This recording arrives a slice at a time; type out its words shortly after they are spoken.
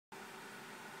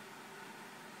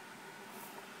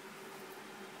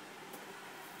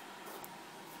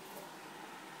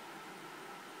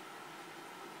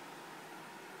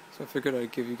So I figured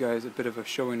I'd give you guys a bit of a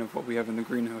showing of what we have in the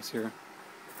greenhouse here.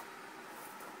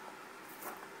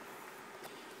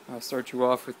 I'll start you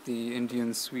off with the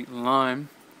Indian sweet lime.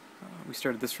 We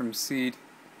started this from seed.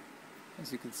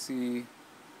 As you can see,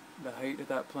 the height of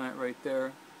that plant right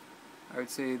there. I would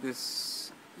say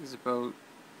this is about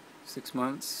 6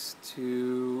 months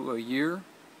to a year.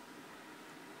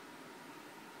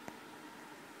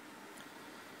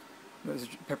 There's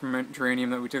peppermint geranium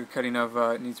that we took a cutting of.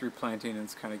 It needs replanting and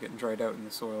it's kind of getting dried out in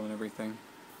the soil and everything.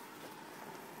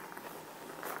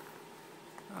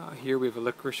 Here we have a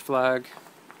licorice flag.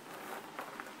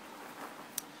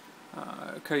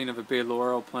 A cutting of a bay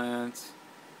laurel plant.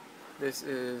 This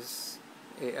is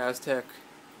a Aztec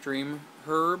dream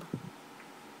herb,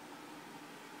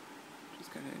 which is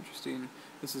kind of interesting.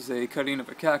 This is a cutting of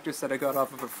a cactus that I got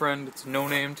off of a friend. It's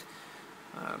no-named.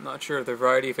 I'm not sure of the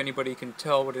variety. If anybody can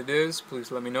tell what it is,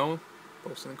 please let me know.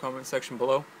 Post in the comment section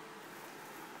below.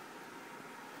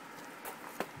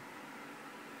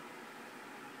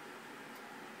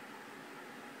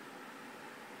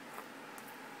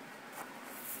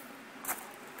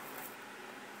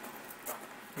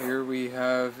 Here we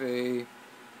have a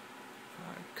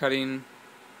cutting,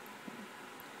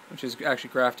 which is actually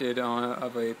grafted on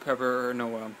of a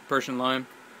Persian lime.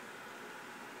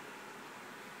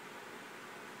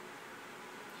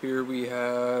 Here we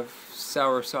have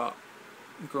Soursop,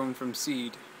 grown from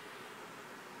seed.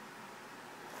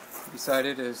 Beside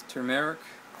it is Turmeric,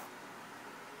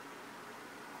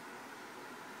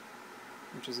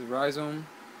 which is a rhizome.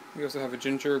 We also have a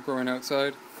ginger growing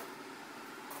outside.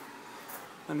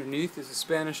 Underneath is a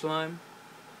Spanish lime.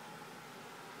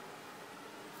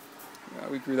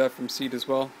 We grew that from seed as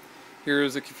well. Here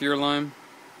is a Kaffir lime.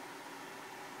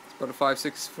 It's about a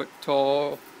 5-6 foot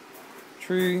tall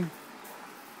tree.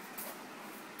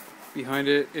 Behind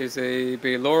it is a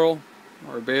bay laurel,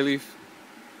 or a bay leaf.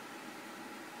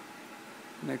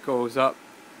 And it goes up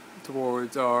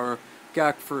towards our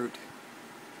gack fruit,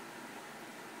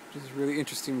 which is a really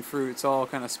interesting fruit. It's all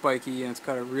kind of spiky and it's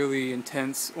got a really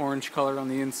intense orange color on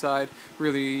the inside.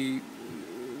 Really,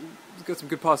 it's got some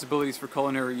good possibilities for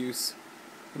culinary use,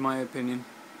 in my opinion.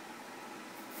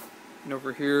 And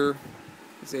over here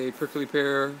is a prickly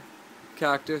pear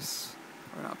cactus,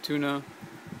 or an optuna.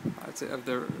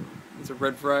 It's a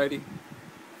red variety.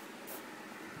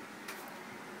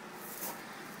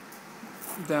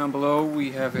 Down below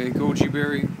we have a Goji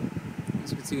Berry.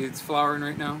 As you can see, it's flowering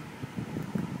right now.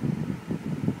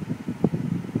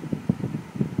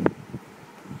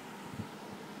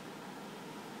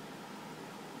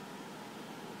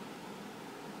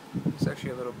 There's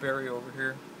actually a little berry over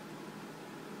here.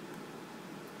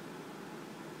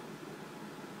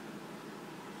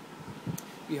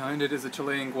 Behind it is a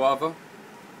Chilean guava.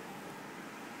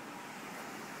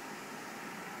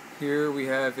 Here we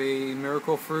have a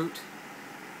miracle fruit.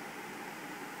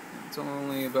 It's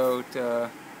only about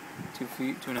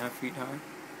 2.5 feet high.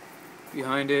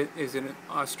 Behind it is an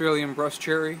Australian brush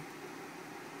cherry.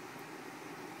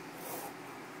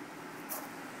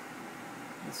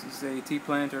 This is a tea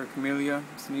plant, or a camellia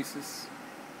sinensis.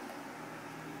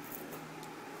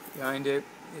 Behind it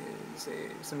is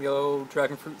some yellow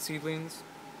dragon fruit seedlings.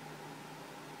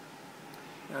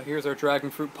 Now here's our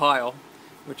dragon fruit pile,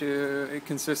 which it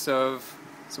consists of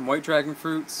some white dragon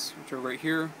fruits, which are right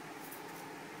here.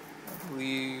 I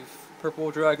believe purple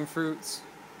dragon fruits,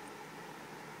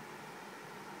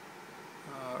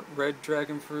 red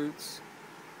dragon fruits,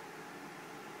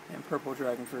 and purple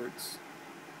dragon fruits.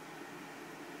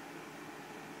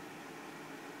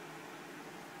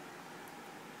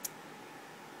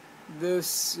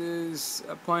 This is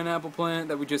a pineapple plant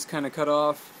that we just kind of cut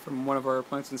off from one of our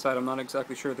plants inside. I'm not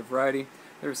exactly sure of the variety.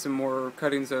 There's some more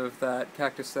cuttings of that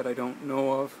cactus that I don't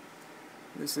know of.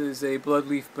 This is a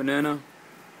bloodleaf banana.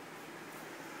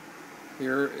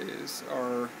 Here is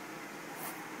our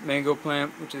mango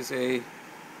plant, which is a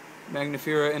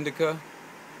Magnifiera indica.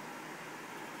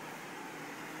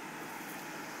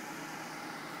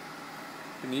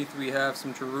 Beneath we have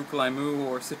some Jeruk limau,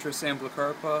 or Citrus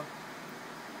amblycarpa.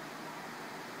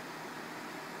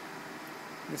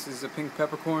 This is a pink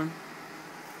peppercorn.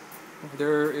 Over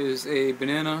there is a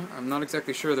banana. I'm not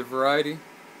exactly sure of the variety.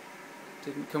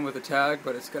 Didn't come with a tag,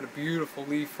 but it's got a beautiful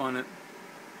leaf on it.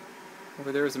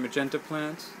 Over there is a magenta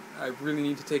plant. I really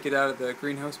need to take it out of the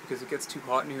greenhouse because it gets too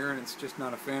hot in here and it's just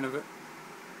not a fan of it.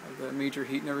 Of the major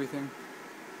heat and everything.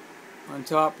 On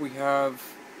top we have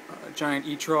a giant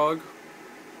etrog,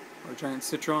 or giant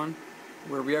citron,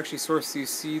 where we actually source these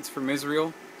seeds from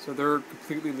Israel, so they're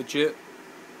completely legit.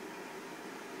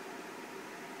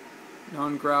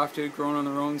 Non-grafted, grown on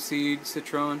their own seed,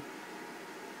 citron.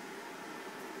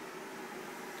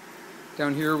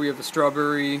 Down here we have a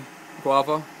strawberry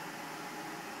guava.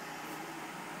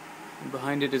 And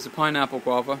behind it is a pineapple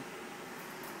guava.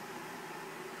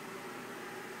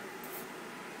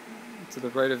 To the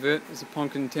right of it is a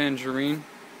pumpkin tangerine.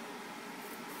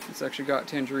 It's actually got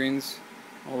tangerines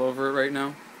all over it right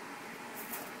now.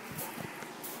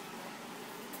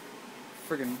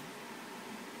 Friggin'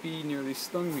 bee nearly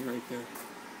stung me right there.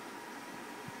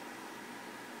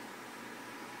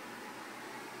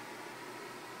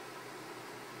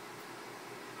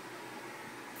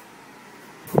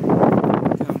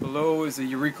 Down below is a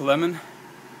Eureka lemon.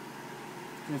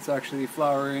 It's actually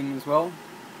flowering as well.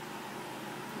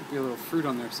 Might be a little fruit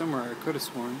on there somewhere, I could have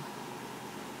sworn.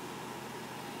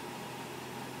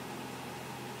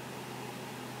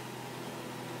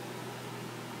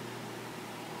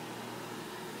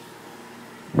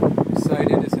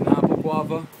 Beside it is an apple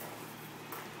guava.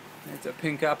 It's a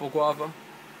pink apple guava.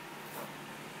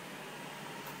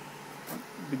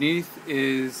 Beneath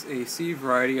is a seed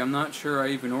variety I'm not sure I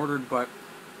even ordered, but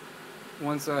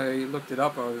once I looked it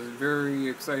up I was very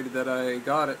excited that I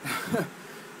got it.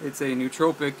 It's a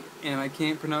nootropic, and I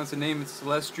can't pronounce the name. It's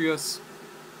celastras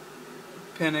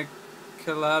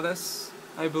paniculatus,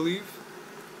 I believe.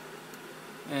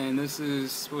 And this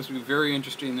is supposed to be very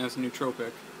interesting as a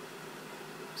nootropic.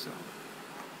 So,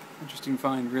 interesting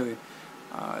find, really.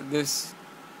 This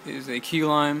is a key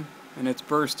lime, and it's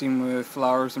bursting with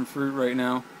flowers and fruit right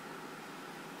now.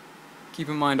 Keep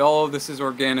in mind, all of this is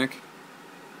organic.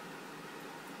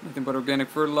 Nothing but organic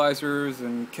fertilizers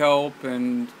and kelp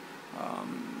and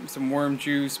some worm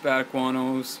juice, bad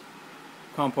guanos,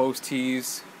 compost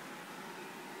teas.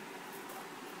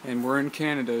 And we're in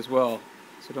Canada as well,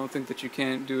 so don't think that you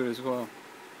can't do it as well.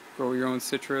 Grow your own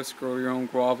citrus, grow your own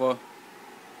guava.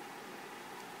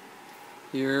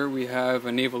 Here we have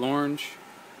a Navel Orange.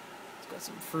 It's got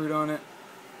some fruit on it.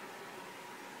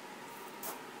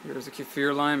 Here's a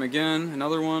Kaffir Lime again,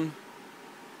 another one.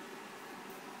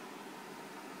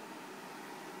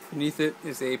 Beneath it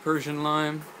is a Persian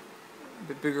lime, a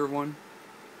bit bigger one.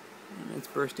 And it's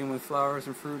bursting with flowers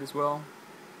and fruit as well.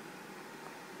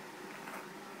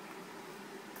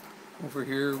 Over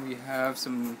here we have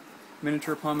some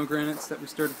miniature pomegranates that we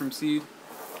started from seed.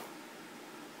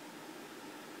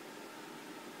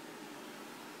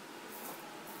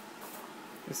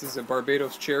 This is a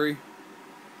Barbados cherry.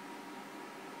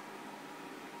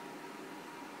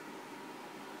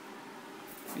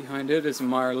 Behind it is a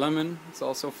Meyer lemon. It's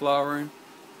also flowering.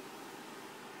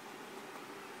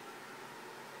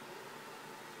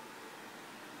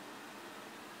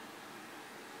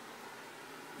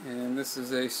 And this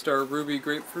is a Star Ruby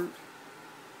grapefruit.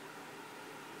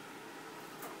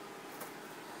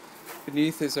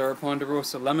 Beneath is our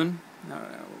Ponderosa Lemon.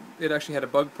 It actually had a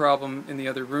bug problem in the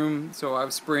other room, so I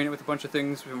was spraying it with a bunch of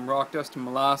things from rock dust and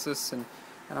molasses, and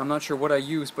I'm not sure what I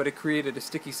used, but it created a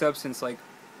sticky substance like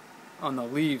on the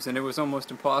leaves, and it was almost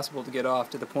impossible to get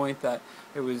off, to the point that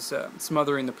it was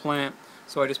smothering the plant.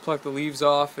 So I just plucked the leaves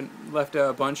off and left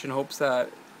a bunch in hopes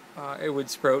that it would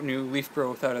sprout new leaf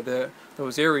growth out of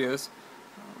those areas.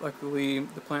 Luckily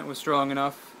the plant was strong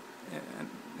enough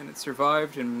and it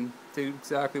survived and did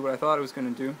exactly what I thought it was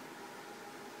going to do.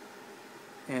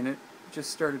 And it just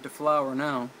started to flower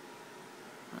now.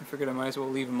 I figured I might as well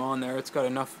leave them on there. It's got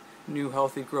enough new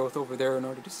healthy growth over there in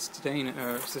order to sustain it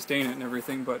and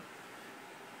everything. But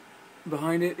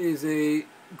behind it is a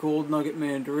gold nugget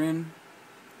mandarin,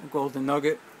 a golden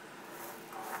nugget.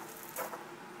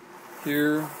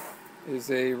 Here is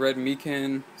a red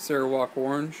mikan sarawak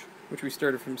orange, which we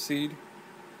started from seed.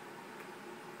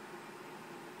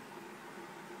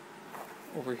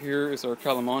 Over here is our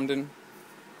calamandan,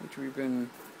 which we're going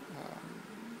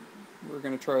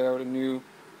to try out a new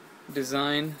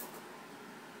design.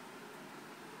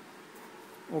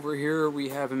 Over here we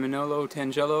have a Manello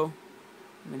Tangelo,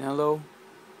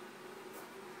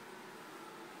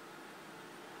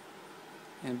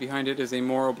 and behind it is a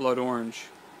Moro blood orange.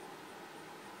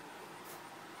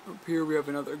 Up here we have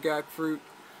another gack fruit.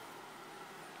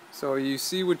 So you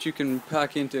see what you can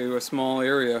pack into a small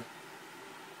area.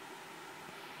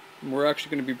 And we're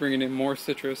actually going to be bringing in more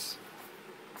citrus.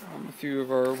 A few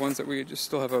of our ones that we just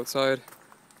still have outside.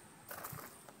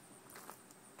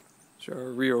 Which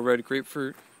are Rio red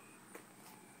grapefruit.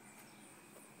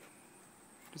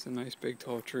 Just a nice big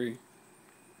tall tree.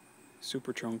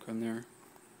 Super trunk on there.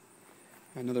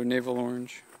 Another Navel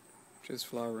Orange, which is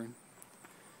flowering.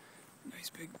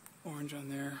 Nice big orange on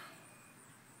there.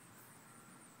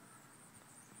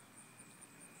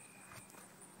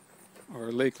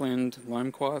 Our Lakeland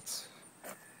limequats,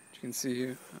 which you can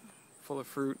see, full of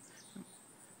fruit.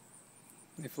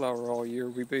 They flower all year.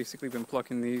 We've basically been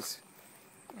plucking these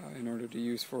in order to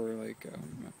use for like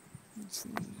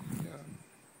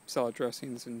salad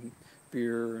dressings and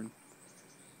beer and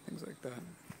things like that.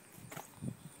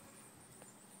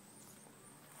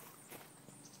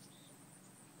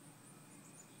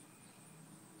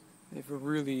 They have a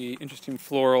really interesting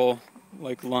floral,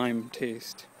 like lime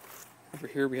taste. Over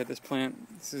here we had this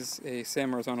plant. This is a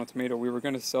San Marzano tomato. We were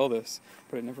going to sell this,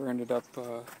 but it never ended up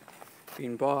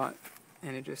being bought.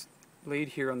 And it just laid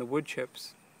here on the wood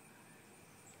chips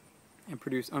and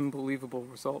produced unbelievable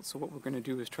results. So what we're going to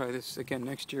do is try this again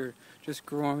next year, just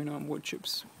growing on wood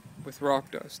chips with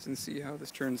rock dust and see how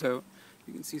this turns out.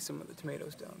 You can see some of the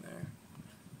tomatoes down there.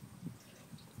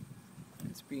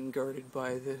 It's being guarded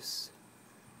by this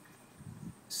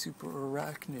super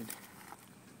arachnid.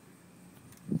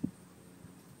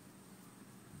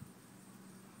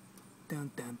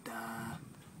 Dun, dun, dun.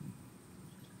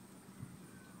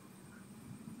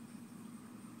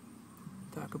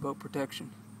 Talk about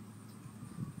protection.